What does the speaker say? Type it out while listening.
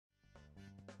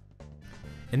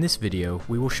In this video,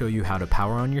 we will show you how to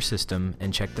power on your system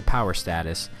and check the power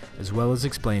status, as well as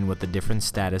explain what the different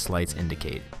status lights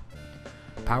indicate.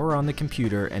 Power on the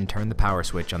computer and turn the power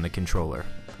switch on the controller.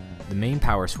 The main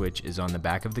power switch is on the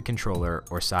back of the controller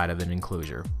or side of an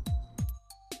enclosure.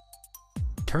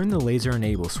 Turn the laser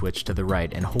enable switch to the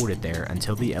right and hold it there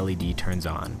until the LED turns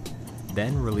on.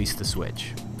 Then release the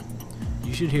switch.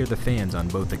 You should hear the fans on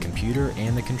both the computer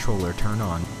and the controller turn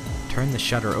on. Turn the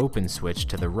shutter open switch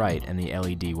to the right and the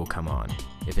LED will come on.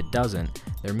 If it doesn't,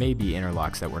 there may be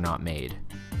interlocks that were not made.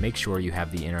 Make sure you have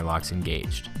the interlocks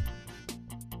engaged.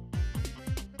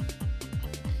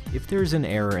 If there is an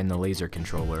error in the laser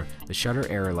controller, the shutter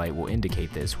error light will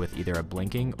indicate this with either a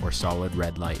blinking or solid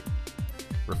red light.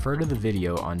 Refer to the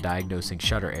video on diagnosing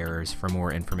shutter errors for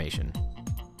more information.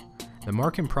 The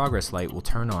mark in progress light will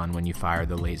turn on when you fire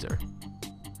the laser.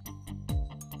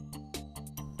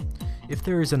 If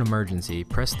there is an emergency,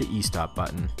 press the e-stop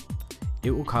button.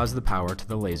 It will cause the power to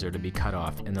the laser to be cut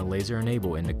off and the laser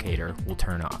enable indicator will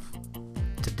turn off.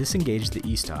 To disengage the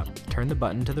e-stop, turn the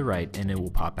button to the right and it will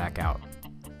pop back out.